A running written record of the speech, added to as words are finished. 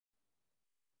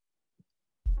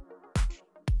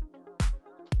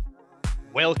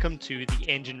Welcome to the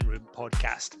Engine Room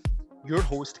podcast. Your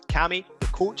host, Cami, the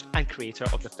coach and creator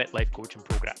of the Fit Life Coaching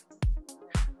Program.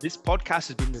 This podcast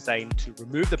has been designed to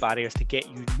remove the barriers to get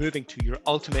you moving to your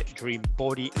ultimate dream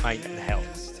body, mind, and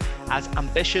health. As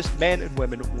ambitious men and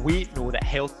women, we know that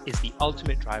health is the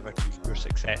ultimate driver to your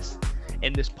success.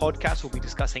 In this podcast, we'll be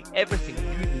discussing everything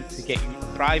you need to get you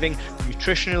thriving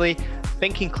nutritionally,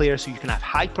 thinking clear so you can have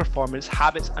high performance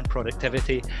habits and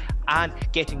productivity, and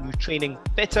getting you training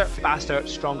fitter, faster,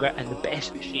 stronger, and the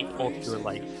best shape of your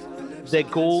life. The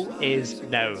goal is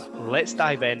now. Let's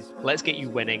dive in, let's get you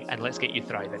winning, and let's get you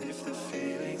thriving.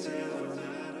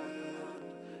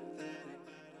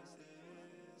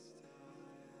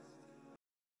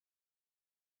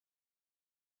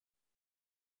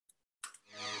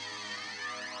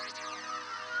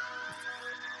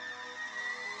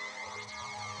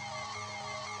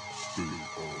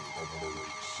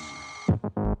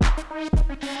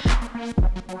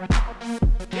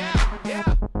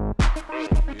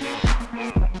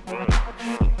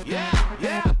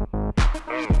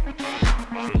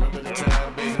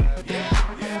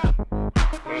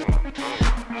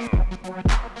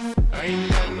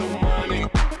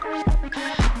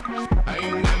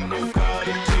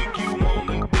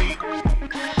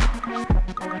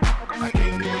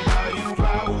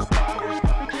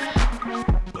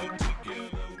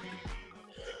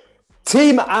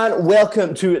 Team, and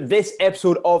welcome to this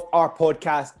episode of our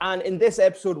podcast. And in this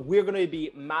episode, we're going to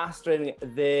be mastering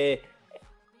the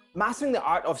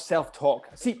art of self-talk.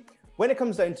 See, when it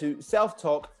comes down to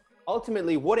self-talk,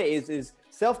 ultimately what it is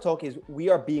self-talk is we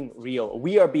are being real,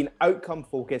 we are being outcome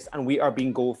focused, and we are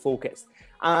being goal focused.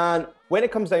 And when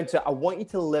it comes down to, I want you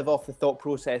to live off the thought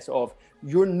process of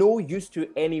you're no use to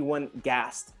anyone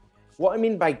gassed. What I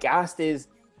mean by gassed is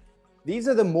these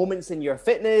are the moments in your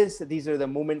fitness, these are the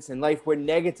moments in life where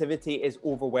negativity is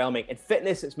overwhelming. In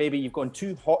fitness, it's maybe you've gone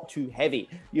too hot, too heavy.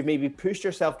 You've maybe pushed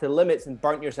yourself to limits and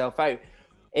burnt yourself out.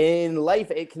 In life,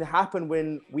 it can happen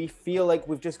when we feel like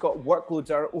we've just got workloads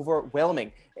that are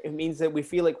overwhelming. It means that we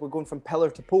feel like we're going from pillar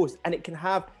to post, and it can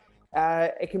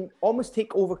almost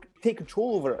take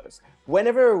control over us.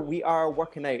 Whenever we are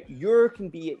working out, you can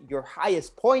be at your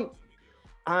highest point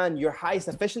and your highest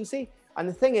efficiency. And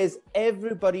the thing is,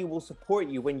 everybody will support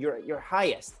you when you're at your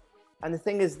highest. And the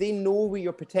thing is, they know where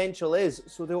your potential is,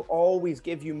 so they'll always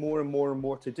give you more and more and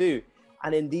more to do.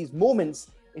 And in these moments,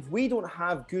 if we don't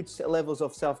have good levels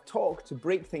of self-talk to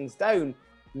break things down,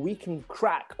 we can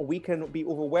crack, we can be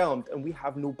overwhelmed, and we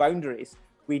have no boundaries.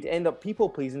 We'd end up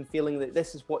people-pleasing, feeling that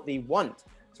this is what they want.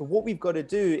 So what we've got to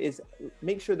do is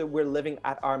make sure that we're living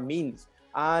at our means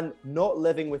and not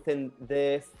living within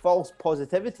the false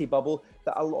positivity bubble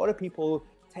that a lot of people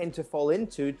tend to fall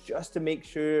into just to make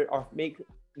sure or make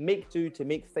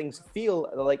things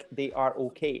feel like they are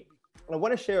okay. And I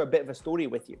want to share a bit of a story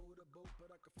with you.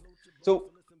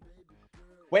 So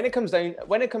when it comes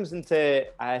into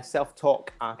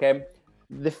self-talk, okay,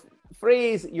 the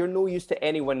phrase "you're no use to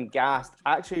anyone gassed"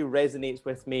 actually resonates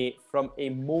with me from a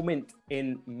moment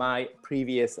in my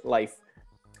previous life.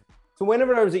 So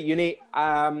whenever I was at uni,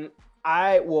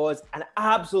 I was an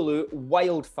absolute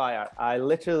wildfire. I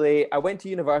went to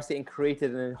university and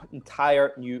created an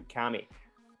entire new Cami.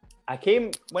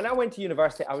 When I went to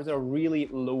university, I was in a really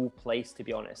low place, to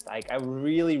be honest. I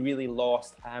really, really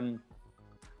lost.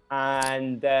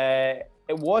 And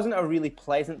it wasn't a really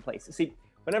pleasant place. See,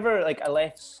 whenever I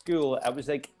left school, I was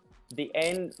the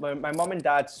end, my mom and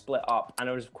dad split up and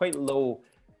I was quite low.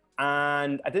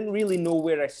 And I didn't really know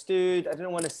where I stood. I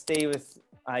didn't want to stay with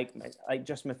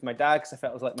just with my dad because I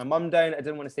felt I was letting my mum down. I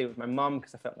didn't want to stay with my mum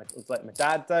because I felt like I was letting my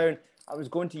dad down. I was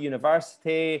going to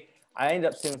university. I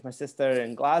ended up staying with my sister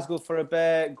in Glasgow for a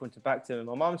bit, back to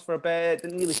my mum's for a bit.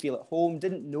 Didn't really feel at home.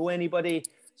 Didn't know anybody.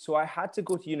 So I had to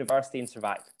go to university and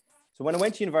survive. So when I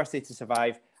went to university to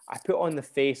survive, I put on the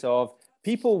face of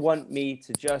people want me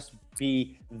to just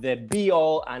be the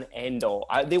be-all and end-all.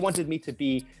 They wanted me to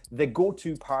be the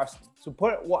go-to person. So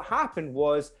what happened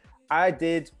was I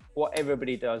did what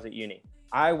everybody does at uni.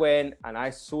 I went and I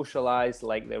socialized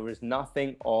like there was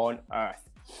nothing on earth.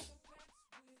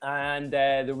 And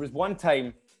there was one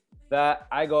time that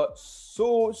I got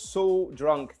so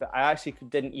drunk that I actually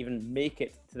didn't even make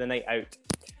it to the night out.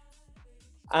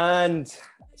 And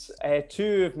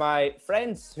two of my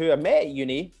friends who I met at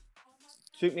uni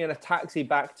took me in a taxi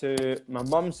back to my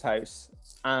mum's house,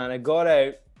 and I got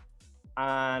out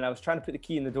and I was trying to put the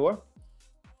key in the door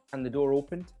and the door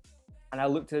opened and I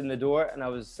looked in the door and I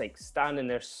was standing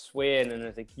there swaying and I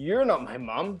was like, "You're not my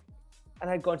mum."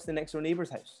 And I'd gone to the next door neighbor's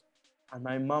house and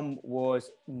my mum was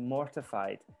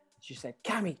mortified. She said,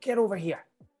 "Cami, get over here."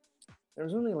 It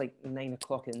was only 9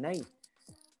 o'clock at night.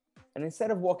 And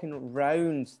instead of walking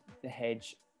round the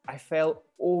hedge, I fell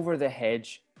over the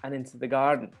hedge and into the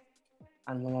garden.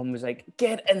 And my mum was like,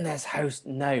 get in this house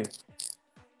now.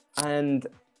 And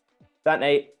that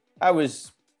night I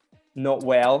was not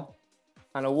well.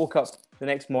 And I woke up the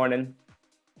next morning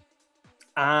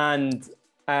and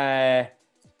hungover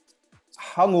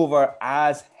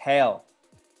as hell.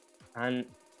 And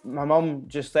my mum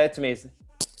just said to me,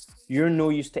 you're no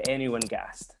use to anyone,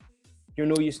 Gast. You're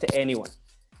no use to anyone.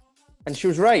 And she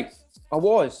was right. I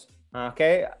was,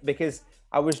 okay? Because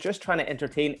I was just trying to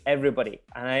entertain everybody.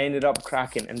 And I ended up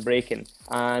cracking and breaking.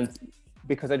 And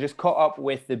because I just caught up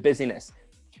with the busyness.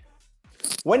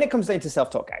 When it comes down to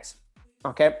self-talk, guys,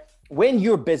 okay? When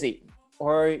you're busy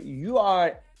or you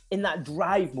are in that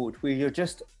drive mode where you're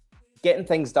just getting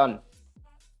things done,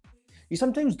 you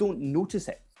sometimes don't notice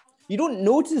it. You don't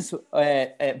notice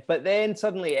it, but then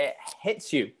suddenly it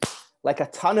hits you like a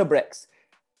ton of bricks.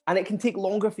 And it can take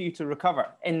longer for you to recover.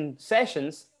 In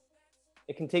sessions,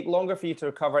 it can take longer for you to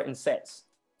recover in sets.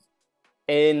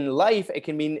 In life, it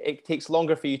can mean it takes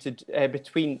longer for you to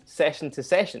between session to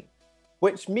session,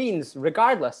 which means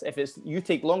regardless if it's you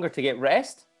take longer to get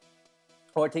rest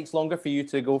or it takes longer for you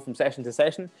to go from session to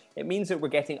session, it means that we're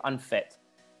getting unfit.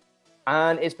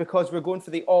 And it's because we're going for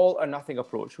the all or nothing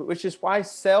approach, which is why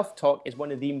self-talk is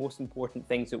one of the most important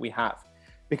things that we have.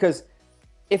 Because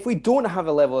if we don't have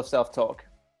a level of self-talk,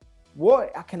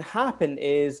 what can happen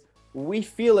is we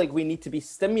feel like we need to be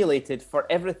stimulated for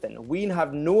everything. We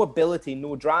have no ability,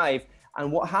 no drive.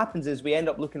 And what happens is we end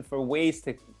up looking for ways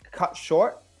to cut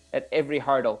short at every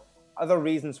hurdle, other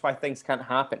reasons why things can't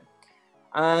happen.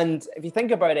 And if you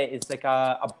think about it, it's like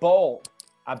a ball,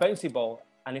 a bouncy ball.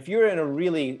 And if you're in a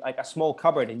really like a small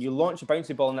cupboard and you launch a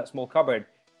bouncy ball in that small cupboard,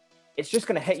 it's just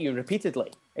going to hit you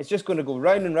repeatedly. It's just going to go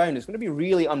round and round. It's going to be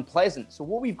really unpleasant. So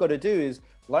what we've got to do is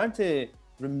learn to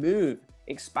remove,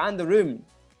 expand the room.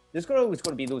 There's always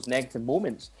going to be those negative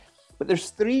moments. But there's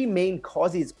three main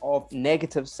causes of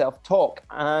negative self-talk.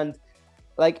 And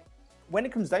like when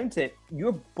it comes down to it,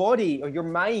 your body or your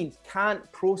mind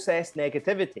can't process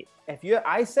negativity.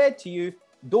 I said to you,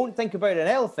 don't think about an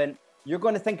elephant, you're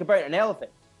going to think about an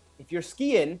elephant. If you're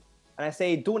skiing and I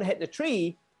say, don't hit the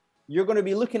tree, you're going to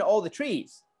be looking at all the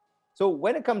trees. So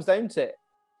when it comes down to it,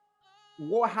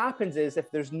 what happens is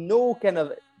if there's no kind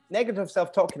of negative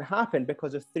self-talk can happen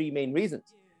because of three main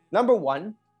reasons. Number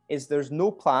one is there's no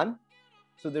plan.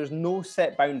 So there's no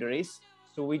set boundaries.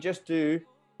 So we just do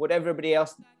what everybody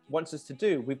else wants us to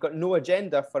do. We've got no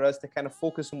agenda for us to kind of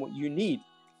focus on what you need.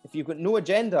 If you've got no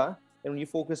agenda, then you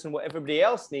focus on what everybody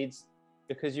else needs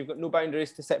because you've got no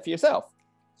boundaries to set for yourself.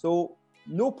 So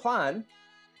no plan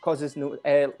causes no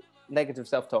negative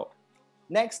self-talk.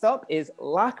 Next up is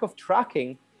lack of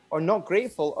tracking or not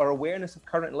grateful or awareness of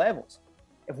current levels.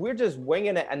 If we're just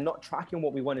winging it and not tracking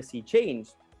what we want to see change,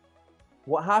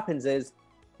 what happens is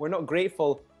we're not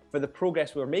grateful for the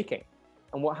progress we're making.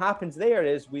 And what happens there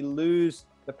is we lose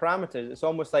the parameters. It's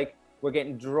almost like we're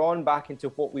getting drawn back into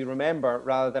what we remember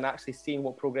rather than actually seeing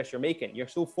what progress you're making. You're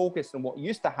so focused on what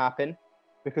used to happen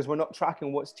because we're not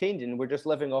tracking what's changing. We're just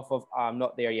living off of, I'm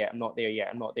not there yet, I'm not there yet,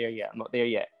 I'm not there yet, I'm not there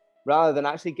yet. Rather than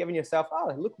actually giving yourself,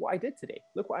 look what I did today.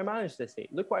 Look what I managed this day.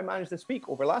 Look what I managed this week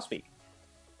over last week.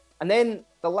 And then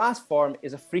the last form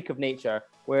is a freak of nature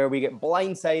where we get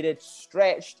blindsided,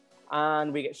 stretched,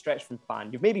 and we get stretched from plan.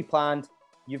 You've maybe planned,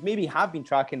 you've maybe have been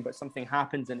tracking, but something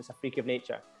happens and it's a freak of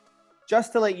nature.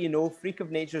 Just to let you know, freak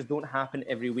of natures don't happen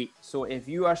every week. So if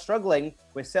you are struggling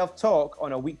with self-talk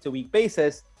on a week-to-week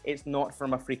basis, it's not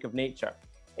from a freak of nature.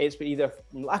 It's either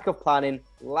from lack of planning,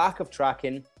 lack of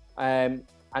tracking,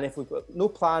 and if we've got no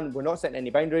plan, we're not setting any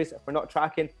boundaries. If we're not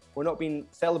tracking, we're not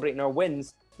celebrating our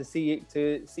wins to see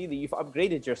that you've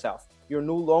upgraded yourself. You're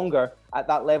no longer at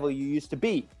that level you used to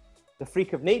be. The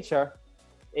freak of nature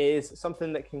is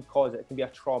something that can cause it. It can be a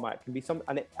trauma. It can be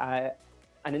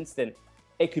an incident.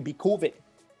 It could be COVID.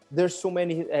 There's so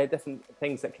many different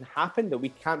things that can happen that we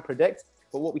can't predict.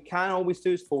 But what we can always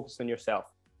do is focus on yourself.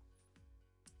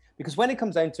 Because when it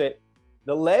comes down to it,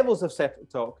 the levels of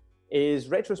self-talk is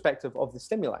retrospective of the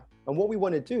stimuli. And what we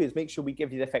want to do is make sure we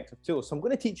give you the effective tools. So I'm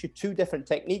going to teach you two different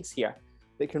techniques here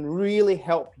that can really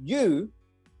help you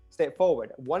step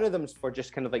forward. One of them is for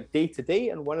just kind of like day-to-day,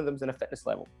 and one of them is in a fitness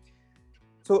level.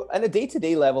 So in a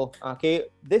day-to-day level, okay,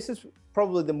 this is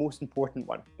probably the most important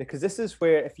one, because this is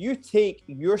where if you take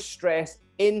your stress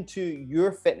into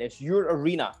your fitness, your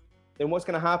arena, then what's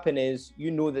going to happen is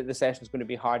you know that the session is going to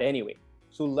be hard anyway.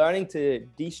 So learning to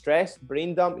de-stress,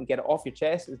 brain dump, and get it off your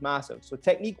chest is massive. So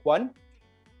technique one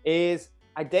is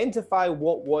identify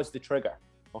what was the trigger.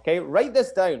 Okay, write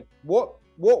this down. What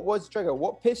was the trigger?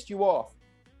 What pissed you off?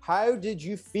 How did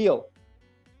you feel?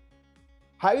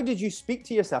 How did you speak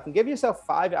to yourself? And give yourself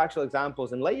 5 actual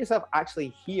examples and let yourself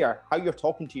actually hear how you're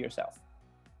talking to yourself.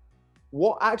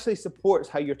 What actually supports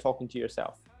how you're talking to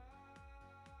yourself?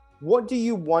 What do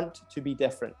you want to be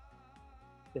different?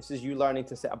 This is you learning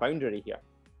to set a boundary here.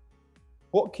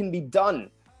 What can be done?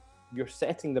 You're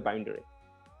setting the boundary.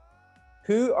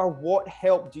 Who or what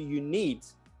help do you need?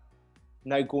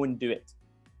 Now go and do it.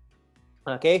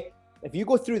 Okay? If you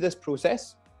go through this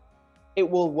process, it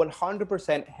will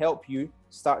 100% help you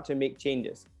start to make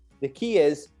changes. The key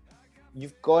is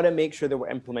you've got to make sure that we're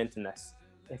implementing this.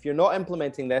 If you're not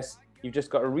implementing this, you've just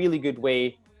got a really good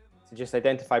way to just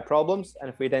identify problems. And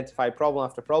if we identify problem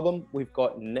after problem, we've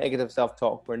got negative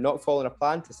self-talk. We're not following a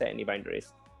plan to set any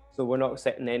boundaries. So we're not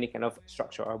setting any kind of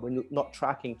structure, or we're not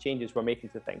tracking changes we're making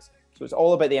to things. So it's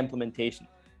all about the implementation.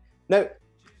 Now,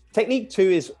 technique 2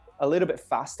 is a little bit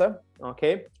faster,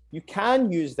 okay? You can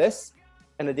use this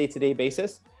on a day-to-day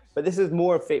basis, but this is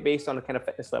more based on a kind of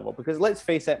fitness level, because let's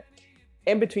face it,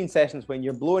 in between sessions when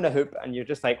you're blowing a hoop and you're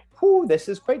just like, whoo, this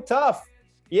is quite tough.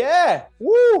 Yeah,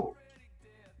 woo.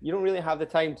 You don't really have the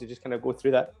time to just kind of go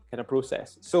through that kind of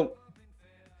process. So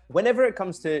whenever it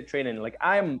comes to training, like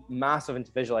I am massive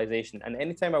into visualization, and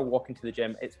anytime I walk into the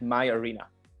gym, it's my arena.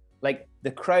 Like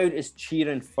the crowd is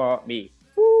cheering for me.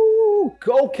 Woo,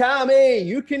 go Cami,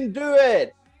 you can do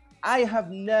it. I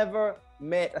have never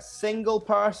met a single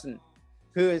person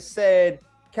who has said,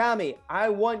 Cami, I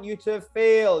want you to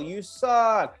fail, you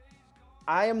suck.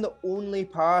 I am the only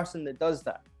person that does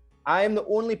that. I am the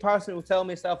only person who will tell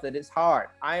myself that it's hard.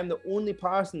 I am the only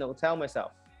person that will tell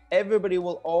myself. Everybody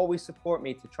will always support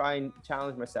me to try and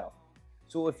challenge myself.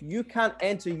 So if you can't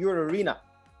enter your arena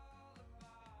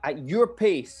at your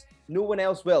pace, no one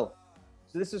else will.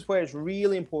 So this is where it's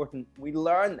really important we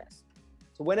learn this.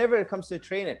 So whenever it comes to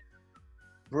training,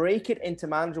 break it into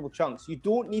manageable chunks. You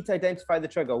don't need to identify the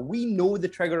trigger. We know the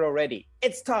trigger already.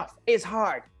 It's tough, it's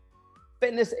hard.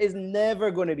 Fitness is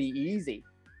never going to be easy,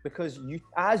 because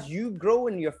as you grow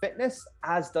in your fitness,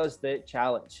 as does the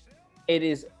challenge. It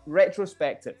is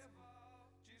retrospective.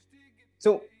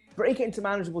 So break it into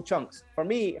manageable chunks. For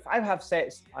me, if I have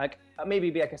sets, like maybe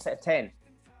be like a set of 10,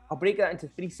 I'll break that into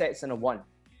 3 sets and a 1.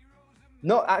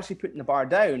 Not actually putting the bar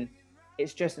down,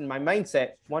 it's just in my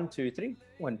mindset, 1, 2, 3,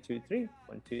 1, 2, 3,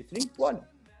 1, 2, 3, 1.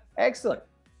 Excellent.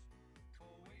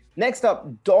 Next up,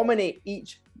 dominate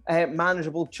each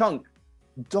manageable chunk.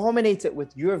 Dominate it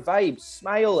with your vibes.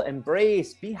 Smile,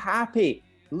 embrace, be happy.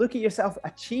 Look at yourself,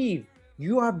 achieve.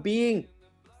 You are being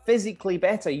physically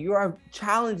better. You are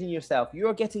challenging yourself. You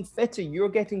are getting fitter. You're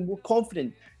getting more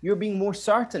confident. You're being more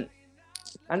certain.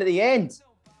 And at the end,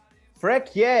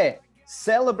 frick yeah,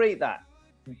 celebrate that.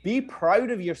 Be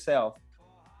proud of yourself.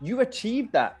 You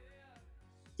achieved that.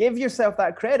 Give yourself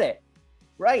that credit.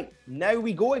 Right, now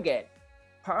we go again.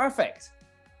 Perfect.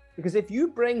 Because if you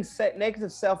bring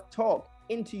negative self-talk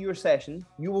into your session,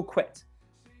 you will quit.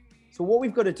 So what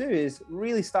we've got to do is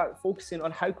really start focusing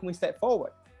on how can we step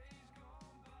forward.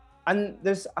 And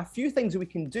there's a few things that we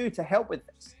can do to help with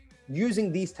this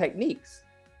using these techniques.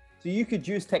 So you could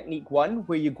use technique 1,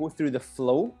 where you go through the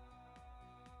flow,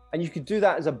 and you could do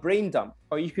that as a brain dump,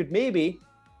 or you could maybe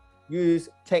use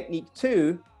technique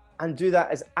 2 and do that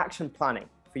as action planning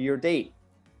for your day.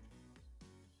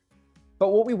 But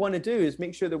what we want to do is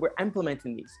make sure that we're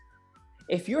implementing these.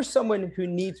 If you're someone who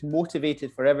needs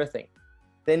motivated for everything,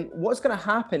 then what's going to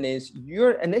happen is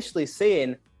you're initially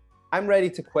saying, I'm ready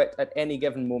to quit at any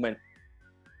given moment.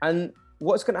 And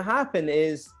what's going to happen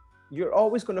is you're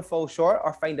always going to fall short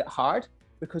or find it hard,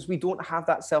 because we don't have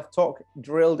that self-talk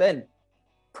drilled in.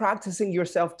 Practicing your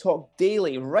self-talk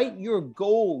daily, write your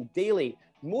goal daily.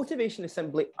 Motivation is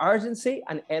simply urgency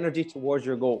and energy towards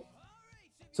your goal.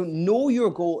 So know your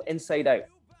goal inside out.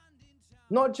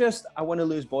 Not just, I want to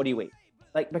lose body weight,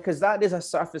 because that is a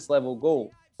surface level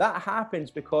goal. That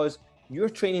happens because you're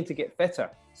training to get fitter,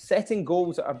 setting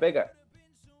goals that are bigger.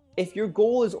 If your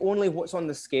goal is only what's on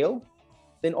the scale,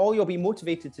 then all you'll be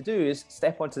motivated to do is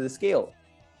step onto the scale.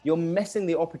 You're missing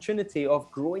the opportunity of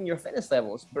growing your fitness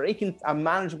levels, breaking a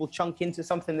manageable chunk into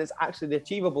something that's actually the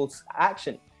achievable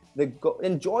action.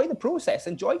 Enjoy the process,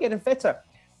 enjoy getting fitter.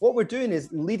 What we're doing is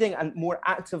leading a more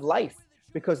active life,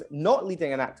 because not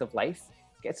leading an active life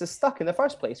gets us stuck in the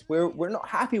first place, where we're not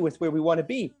happy with where we want to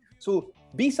be. So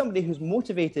be somebody who's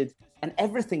motivated in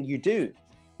everything you do.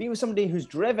 Be with somebody who's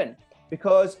driven,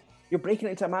 because you're breaking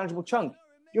it into a manageable chunk.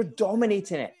 You're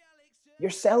dominating it. You're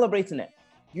celebrating it.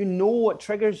 You know what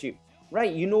triggers you,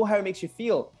 right? You know how it makes you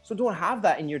feel. So don't have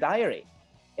that in your diary.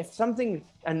 If something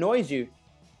annoys you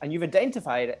and you've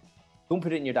identified it, don't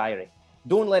put it in your diary.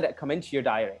 Don't let it come into your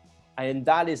diary. And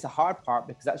that is the hard part,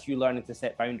 because that's you learning to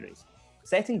set boundaries.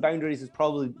 setting boundaries is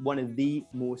probably one of the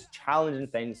most challenging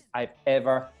things I've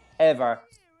ever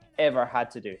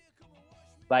had to do.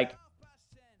 Like,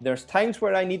 there's times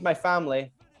where I need my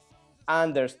family,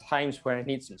 and there's times where I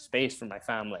need some space from my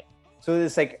family. So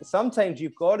it's like, sometimes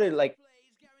you've got to, like,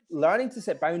 learning to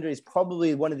set boundaries is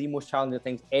probably one of the most challenging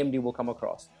things anybody will come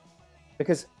across.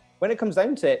 Because when it comes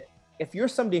down to it, if you're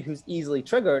somebody who's easily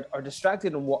triggered or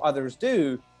distracted on what others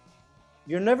do,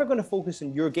 you're never going to focus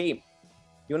on your game.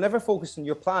 You'll never focus on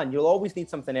your plan. You'll always need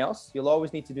something else. You'll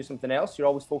always need to do something else. You're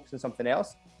always focused on something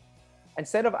else.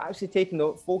 Instead of actually taking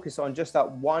the focus on just that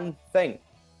one thing.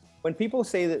 When people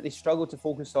say that they struggle to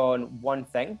focus on one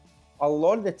thing, a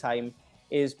lot of the time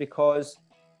is because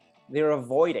they're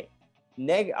avoiding.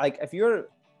 Like, if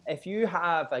you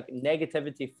have like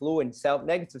negativity flow and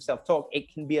negative self-talk,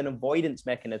 it can be an avoidance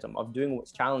mechanism of doing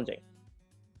what's challenging.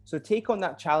 So take on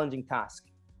that challenging task.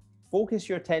 Focus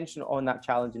your attention on that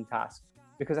challenging task.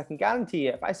 Because I can guarantee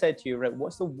you, if I said to you, right,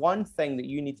 what's the one thing that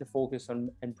you need to focus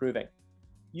on improving?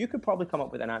 You could probably come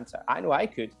up with an answer. I know I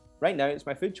could. Right now, it's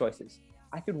my food choices.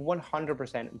 I could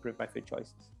 100% improve my food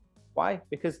choices. Why?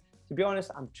 Because, to be honest,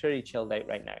 I'm pretty chilled out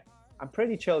right now. I'm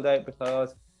pretty chilled out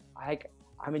because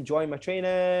I'm enjoying my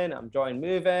training, I'm enjoying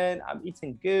moving, I'm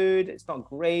eating good, it's not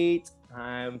great,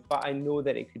 but I know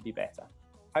that it could be better.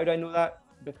 How do I know that?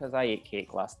 Because I ate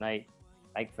cake last night,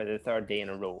 like for the third day in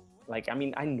a row. Like, I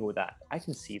mean, I know that, I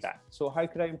can see that. So how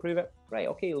could I improve it? Right,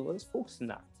 okay, let's focus on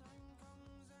that.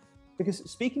 Because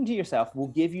speaking to yourself will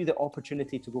give you the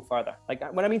opportunity to go further.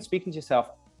 Like, when I mean speaking to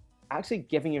yourself, actually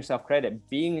giving yourself credit,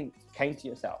 being kind to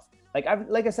yourself. Like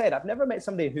I said, I've never met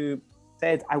somebody who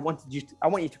said, I want you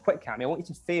to quit, Cammy. I want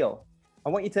you to fail. I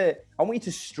want you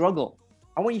to struggle.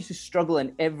 I want you to struggle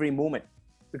in every moment.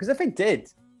 Because if I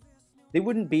did, they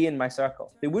wouldn't be in my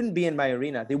circle. They wouldn't be in my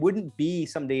arena. They wouldn't be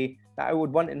somebody that I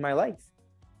would want in my life.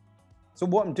 So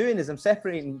what I'm doing is I'm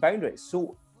separating boundaries.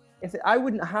 So if I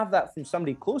wouldn't have that from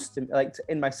somebody close to me, like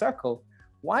in my circle,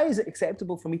 why is it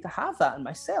acceptable for me to have that in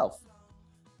myself?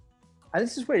 And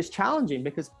this is where it's challenging,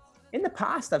 because in the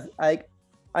past, I've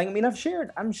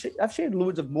shared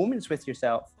loads of moments with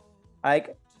yourself,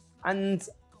 like, and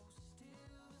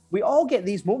we all get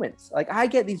these moments. Like, I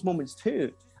get these moments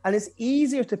too, and it's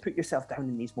easier to put yourself down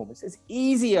in these moments. It's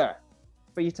easier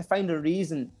for you to find a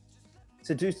reason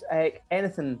to do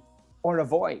anything or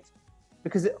avoid,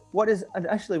 because what is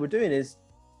initially we're doing is,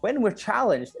 when we're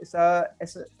challenged, it's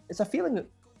a feeling,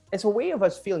 it's a way of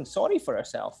us feeling sorry for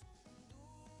ourselves.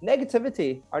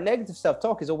 Negativity, our negative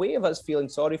self-talk, is a way of us feeling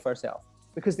sorry for ourselves,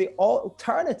 because the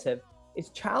alternative is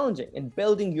challenging and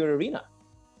building your arena.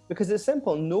 Because it's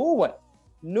simple, no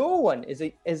one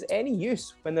is any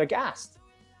use when they're gassed.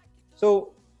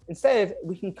 So instead,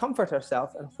 we can comfort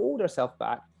ourselves and hold ourselves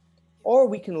back, or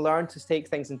we can learn to take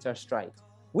things into our stride.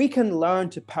 We can learn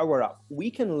to power up. We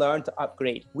can learn to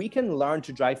upgrade. We can learn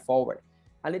to drive forward.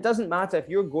 And it doesn't matter if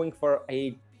you're going for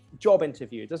a job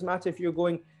interview. It doesn't matter if you're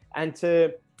going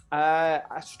into a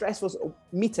stressful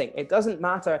meeting. It doesn't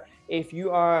matter if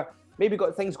you are maybe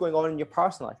got things going on in your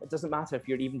personal life. It doesn't matter if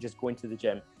you're even just going to the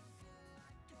gym.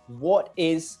 What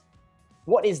is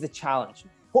the challenge?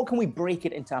 What can we break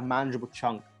it into a manageable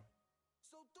chunk?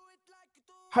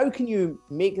 How can you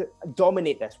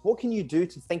dominate this? What can you do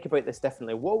to think about this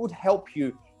differently? What would help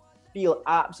you feel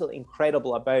absolutely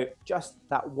incredible about just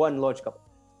that one logical?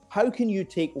 How can you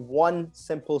take one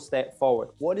simple step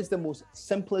forward? What is the most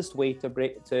simplest way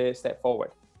to step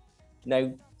forward?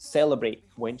 Now celebrate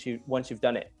once you've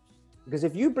done it. Because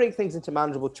if you break things into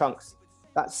manageable chunks,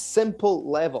 that simple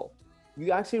level,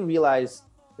 you actually realize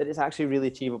that it's actually really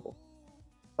achievable.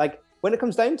 Like, when it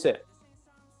comes down to it,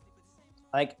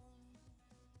 like,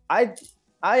 I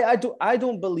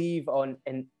don't believe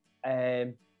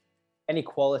in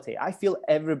inequality. I feel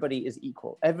everybody is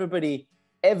equal. Everybody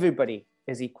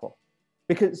is equal.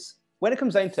 Because when it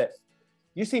comes down to it,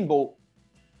 Usain Bolt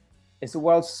is the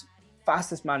world's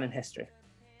fastest man in history.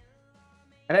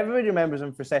 And everybody remembers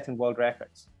him for setting world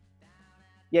records.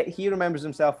 Yet he remembers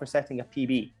himself for setting a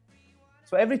PB.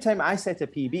 So every time I set a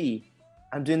PB,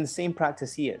 I'm doing the same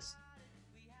practice he is.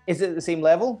 Is it at the same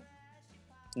level?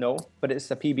 No, but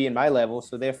it's a PB in my level,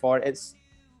 so therefore it's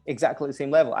exactly the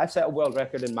same level. I've set a world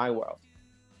record in my world.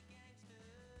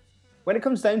 When it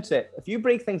comes down to it, if you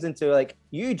break things into like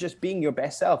you just being your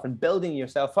best self and building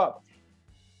yourself up,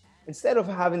 instead of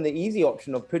having the easy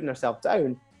option of putting yourself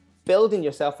down, building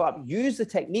yourself up, use the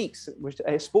techniques which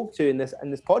I spoke to in this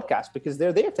podcast, because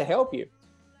they're there to help you.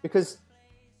 Because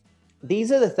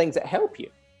these are the things that help you.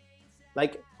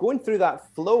 Like, going through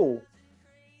that flow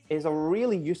is a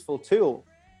really useful tool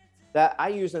that I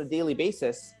use on a daily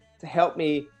basis to help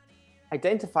me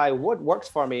identify what works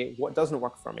for me, what doesn't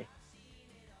work for me.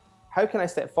 How can I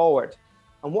step forward?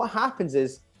 And what happens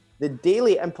is the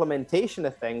daily implementation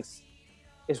of things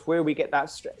is where we get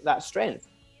that strength.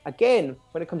 Again,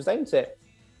 when it comes down to it,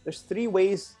 there's 3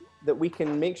 ways that we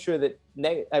can make sure that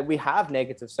we have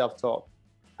negative self-talk.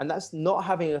 And that's not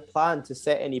having a plan to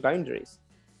set any boundaries.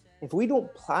 If we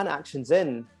don't plan actions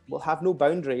in, we'll have no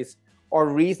boundaries or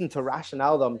reason to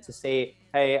rationale them to say,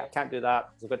 hey, I can't do that.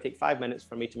 It's going to take 5 minutes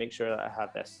for me to make sure that I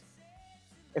have this.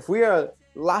 If we are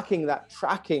lacking that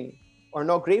tracking or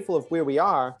not grateful of where we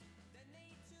are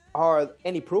or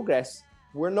any progress,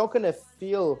 we're going to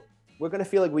feel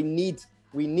like we need,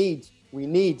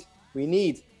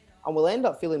 and we'll end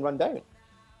up feeling run down.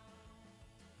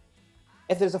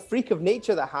 If there's a freak of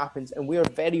nature that happens and we are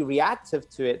very reactive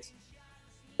to it,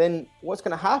 then what's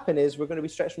going to happen is we're going to be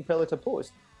stretched from pillar to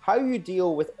post. How you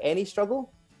deal with any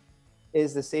struggle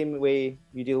is the same way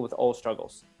you deal with all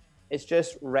struggles. It's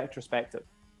just retrospective.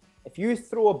 If you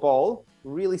throw a ball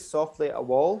really softly at a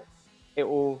wall, it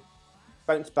will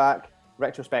bounce back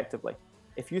retrospectively.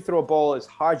 If you throw a ball as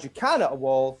hard as you can at a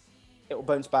wall, it will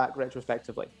bounce back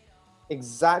retrospectively.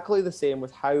 Exactly the same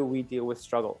with how we deal with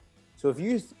struggle. So if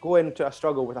you go into a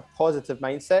struggle with a positive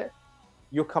mindset,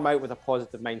 you'll come out with a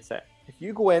positive mindset. If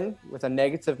you go in with a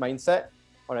negative mindset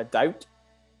or a doubt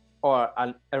or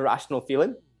an irrational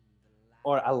feeling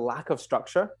or a lack of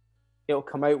structure, it'll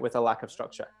come out with a lack of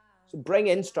structure. So bring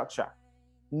in structure.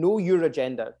 Know your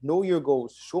agenda. Know your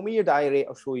goals. Show me your diary.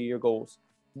 I'll show you your goals.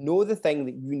 Know the thing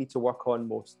that you need to work on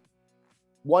most.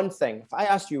 One thing. If I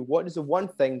ask you, what is the one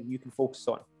thing you can focus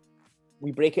on?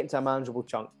 We break it into a manageable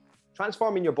chunk.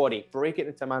 Transforming your body. Break it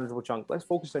into a manageable chunk. Let's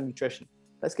focus on nutrition.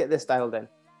 Let's get this dialed in.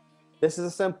 This is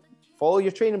a simple. Follow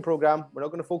your training program. We're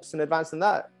not going to focus on advancing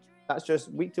that. That's just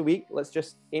week to week. Let's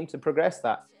just aim to progress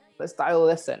that. Let's dial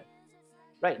this in.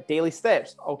 Right, daily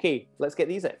steps. Okay, let's get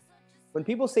these in. When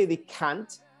people say they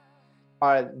can't,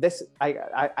 or this,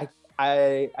 I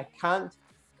can't,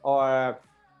 or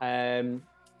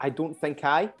I don't think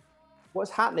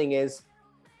what's happening is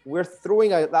we're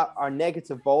throwing out our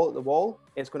negative ball at the wall.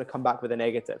 It's going to come back with a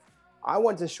negative. I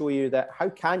want to show you that how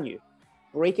can you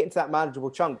break it into that manageable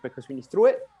chunk, because when you throw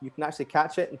it, you can actually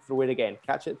catch it and throw it again,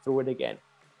 catch it, throw it again.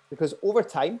 Because over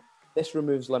time, this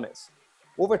removes limits.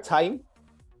 Over time,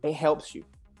 it helps you.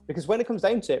 Because when it comes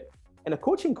down to it, in a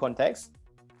coaching context,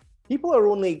 people are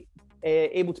only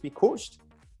able to be coached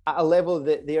at a level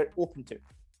that they are open to.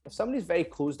 If somebody's very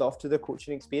closed off to their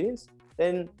coaching experience,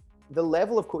 then the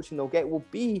level of coaching they'll get will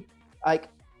be like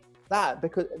that,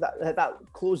 because that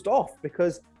closed off,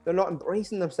 because they're not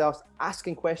embracing themselves,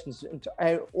 asking questions,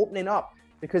 opening up.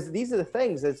 Because these are the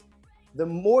things, is the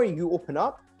more you open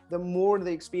up, the more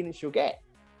the experience you'll get.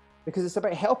 Because it's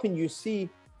about helping you see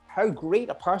how great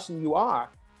a person you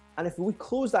are. And if we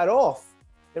close that off,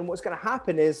 then what's going to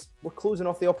happen is we're closing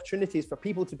off the opportunities for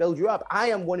people to build you up. I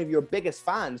am one of your biggest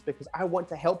fans because I want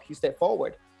to help you step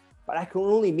forward, but I can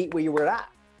only meet where you were at.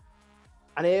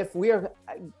 And if we are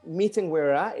meeting where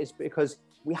we're at, is because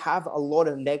we have a lot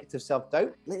of negative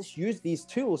self-doubt. Let's use these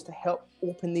tools to help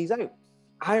open these out,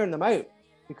 iron them out.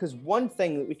 Because one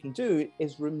thing that we can do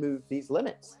is remove these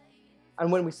limits.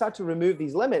 And when we start to remove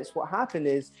these limits, what happens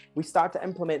is we start to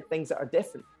implement things that are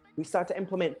different. We start to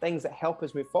implement things that help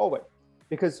us move forward.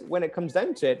 Because when it comes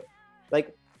down to it,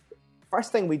 like,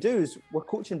 first thing we do is we're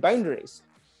coaching boundaries.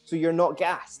 So you're not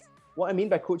gassed. What I mean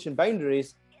by coaching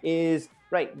boundaries is,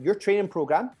 right, your training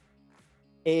program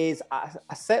is at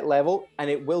a set level and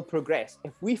it will progress.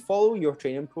 If we follow your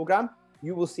training program,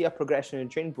 you will see a progression in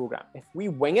training program. If we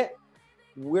wing it,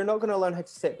 we're not going to learn how to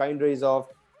set boundaries of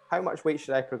how much weight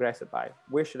should I progress it by?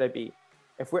 Where should I be?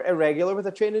 If we're irregular with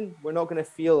the training, we're not going to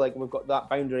feel like we've got that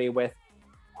boundary with,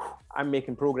 I'm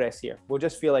making progress here. We'll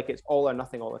just feel like it's all or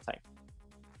nothing all the time.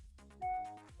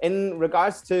 In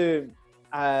regards to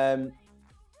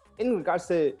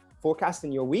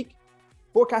forecasting your week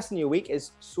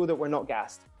is so that we're not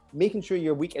gassed, making sure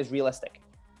your week is realistic.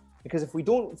 Because if we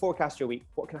don't forecast your week,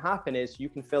 what can happen is you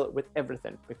can fill it with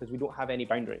everything because we don't have any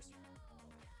boundaries.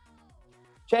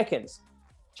 Check-ins.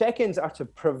 Check-ins are to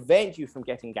prevent you from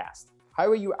getting gassed. How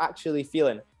are you actually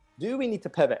feeling? Do we need to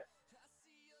pivot?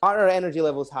 Are our energy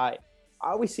levels high?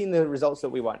 Are we seeing the results that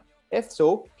we want? If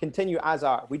so, continue as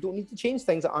are. We don't need to change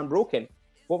things that aren't broken.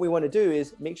 What we want to do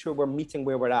is make sure we're meeting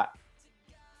where we're at.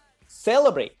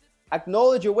 Celebrate.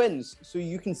 Acknowledge your wins so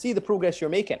you can see the progress you're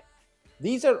making.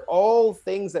 These are all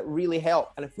things that really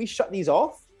help. And if we shut these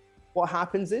off, what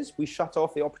happens is we shut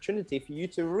off the opportunity for you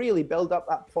to really build up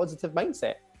that positive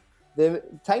mindset. The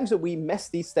times that we miss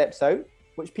these steps out,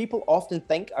 which people often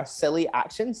think are silly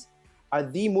actions, are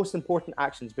the most important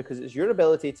actions, because it's your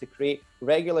ability to create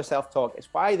regular self-talk. It's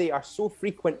why they are so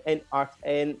frequent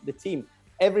in the team.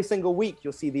 every single week.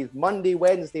 You'll see these Monday,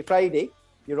 Wednesday, Friday.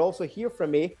 You'll also hear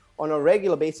from me on a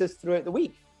regular basis throughout the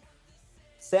week.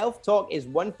 Self-talk is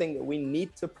one thing that we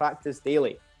need to practice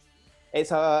daily. It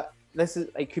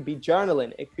could be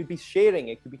journaling, it could be sharing,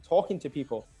 it could be talking to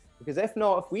people. Because if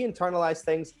not, if we internalize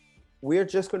things, we're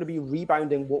just going to be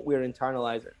rebounding what we're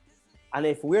internalizing. And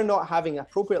if we're not having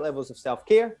appropriate levels of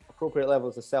self-care, appropriate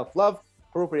levels of self-love,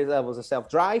 appropriate levels of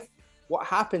self-drive, what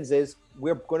happens is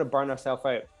we're going to burn ourselves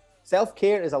out.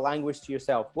 Self-care is a language to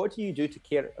yourself. What do you do to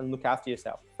care and look after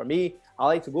yourself? For me, I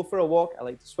like to go for a walk. I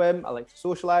like to swim. I like to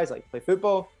socialize. I like to play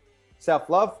football.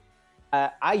 Self-love.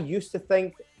 I used to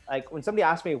think, like, when somebody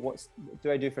asked me, what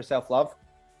do I do for self-love?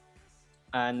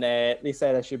 And they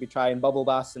said I should be trying bubble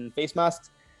baths and face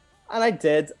masks. And I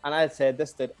did. And I said,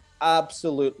 this did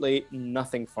absolutely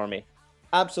nothing for me.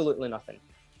 Absolutely nothing.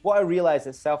 What I realized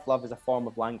is self-love is a form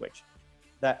of language.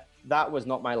 That was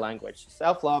not my language.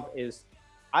 Self-love is,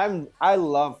 I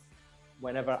love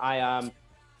whenever I am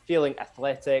feeling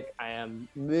athletic, I am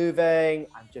moving,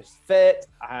 I'm just fit,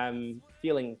 I'm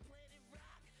feeling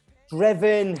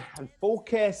driven and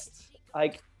focused.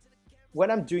 Like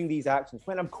when I'm doing these actions,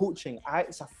 when I'm coaching,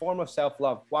 it's a form of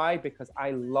self-love. Why? Because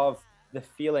I love the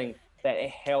feeling that it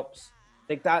helps.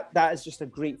 Like that is just a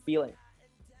great feeling.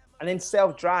 And then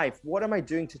self-drive, what am I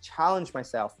doing to challenge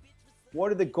myself? What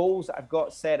are the goals that I've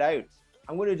got set out?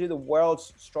 I'm going to do the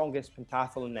world's strongest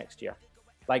pentathlon next year.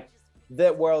 Like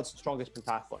the world's strongest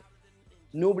pentathlon.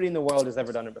 Nobody in the world has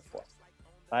ever done it before.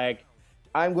 Like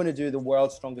I'm going to do the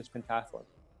world's strongest pentathlon.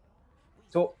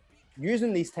 So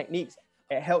using these techniques,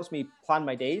 it helps me plan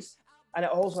my days. And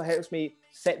it also helps me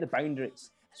set the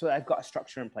boundaries so that I've got a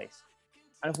structure in place.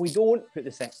 And if we don't put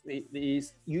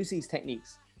use these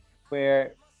techniques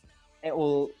where it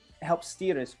will help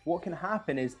steer us, what can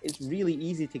happen is it's really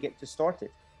easy to get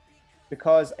distorted.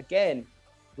 Because again,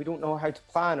 we don't know how to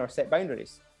plan or set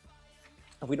boundaries.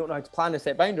 If we don't know how to plan or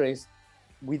set boundaries,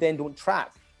 we then don't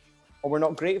track, or we're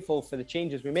not grateful for the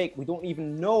changes we make. We don't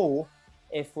even know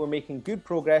if we're making good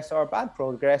progress or bad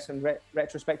progress in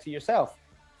retrospect to yourself.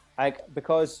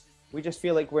 Because we just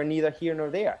feel like we're neither here nor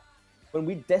there. When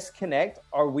we disconnect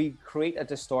or we create a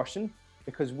distortion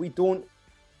because we don't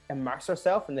immerse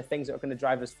ourselves in the things that are going to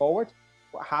drive us forward,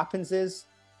 what happens is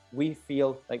we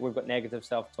feel like we've got negative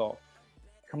self-talk.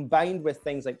 Combined with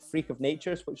things like freak of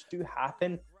natures, which do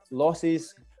happen,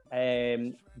 losses,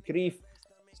 grief,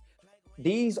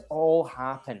 these all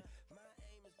happen.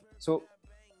 So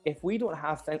if we don't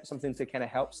have something to kind of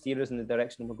help steer us in the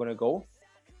direction we're going to go,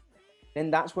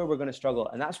 then that's where we're going to struggle.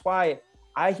 And that's why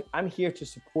I'm here to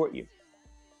support you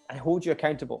and hold you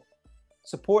accountable.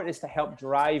 Support is to help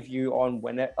drive you on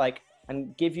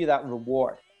and give you that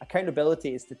reward.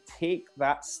 Accountability is to take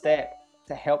that step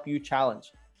to help you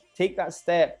challenge. Take that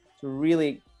step to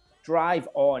really drive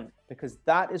on, because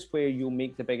that is where you'll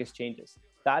make the biggest changes.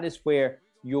 That is where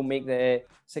you'll make the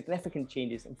significant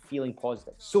changes in feeling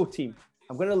positive. So team,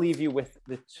 I'm going to leave you with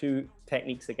the two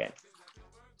techniques again.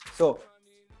 So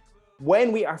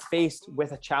when we are faced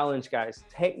with a challenge, guys,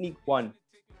 technique one,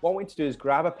 what I want you to do is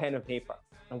grab a pen and paper.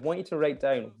 I want you to write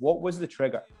down what was the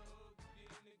trigger.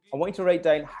 I want you to write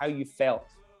down how you felt.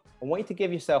 I want you to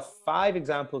give yourself 5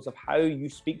 examples of how you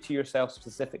speak to yourself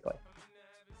specifically.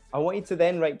 I want you to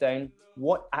then write down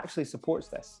what actually supports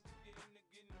this.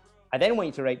 I then want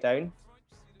you to write down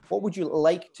what would you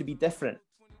like to be different.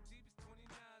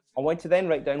 I want you to then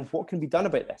write down what can be done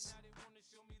about this.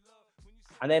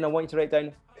 And then I want you to write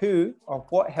down who or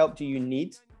what help do you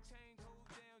need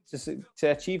to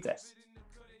achieve this.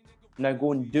 Now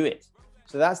go and do it.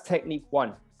 So that's technique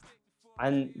 1.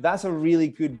 And that's a really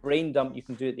good brain dump you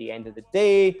can do at the end of the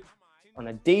day, on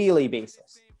a daily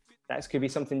basis. That could be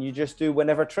something you just do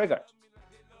whenever triggered.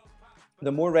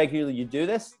 The more regularly you do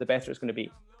this, the better it's going to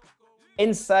be.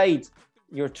 Inside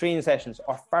your training sessions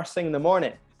or first thing in the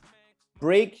morning,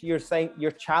 break your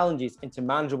challenges into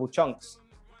manageable chunks.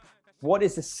 What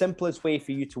is the simplest way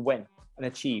for you to win and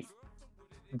achieve?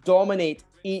 Dominate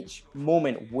each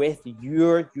moment with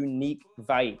your unique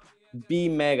vibe. Be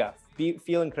mega,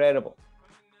 feel incredible,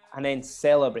 and then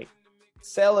celebrate.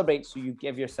 Celebrate so you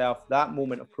give yourself that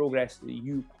moment of progress that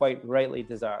you quite rightly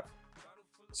deserve.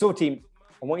 So team,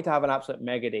 I want you to have an absolute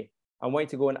mega day. I want you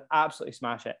to go and absolutely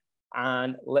smash it.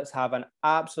 And let's have an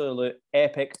absolute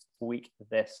epic week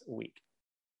this week.